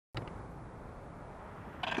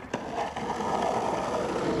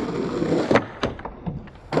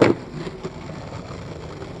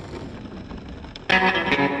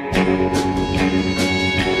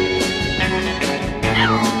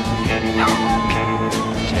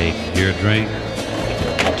Take your drink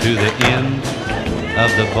to the end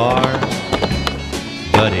of the bar,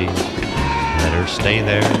 buddy, let her stay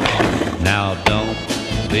there. Now don't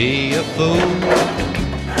be a fool.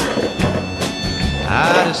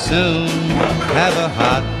 I'd as soon have a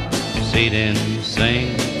hot seat in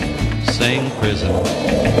Sing prison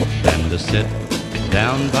than to sit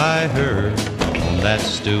down by her on that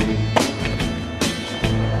stool.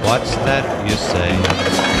 What's that you say?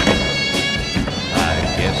 I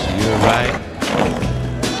guess you're right.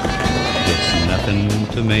 It's nothing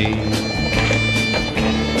to me.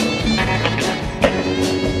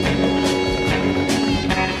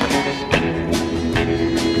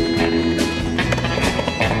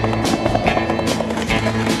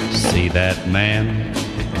 See that man?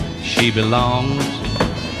 She belongs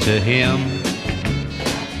to him.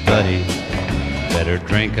 Buddy, better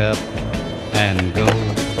drink up and go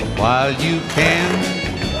while you can.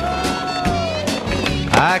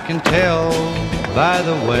 I can tell by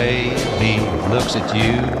the way he looks at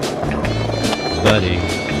you, buddy,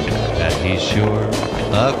 that he's sure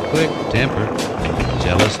a quick-tempered,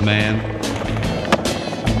 jealous man.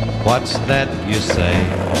 What's that you say?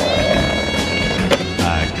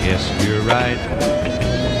 I guess you're right.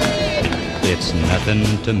 It's nothing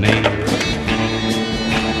to me.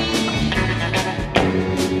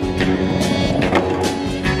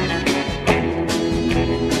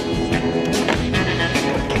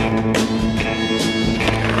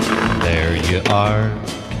 There you are,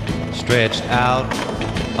 stretched out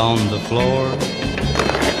on the floor,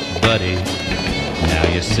 buddy.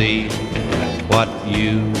 Now you see what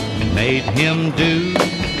you made him do.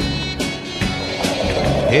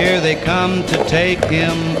 Here they come to take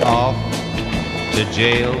him off to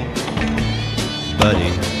jail,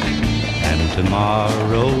 buddy, and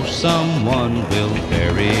tomorrow someone will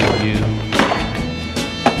bury you.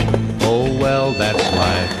 Oh well, that's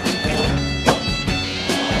life,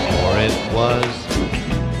 or it was.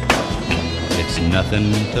 It's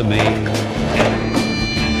nothing to me.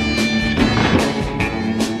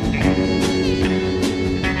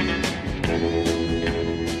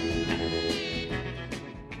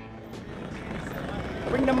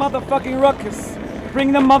 Bring the motherfucking ruckus.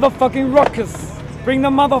 Bring the motherfucking ruckus. Bring the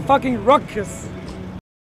motherfucking ruckus.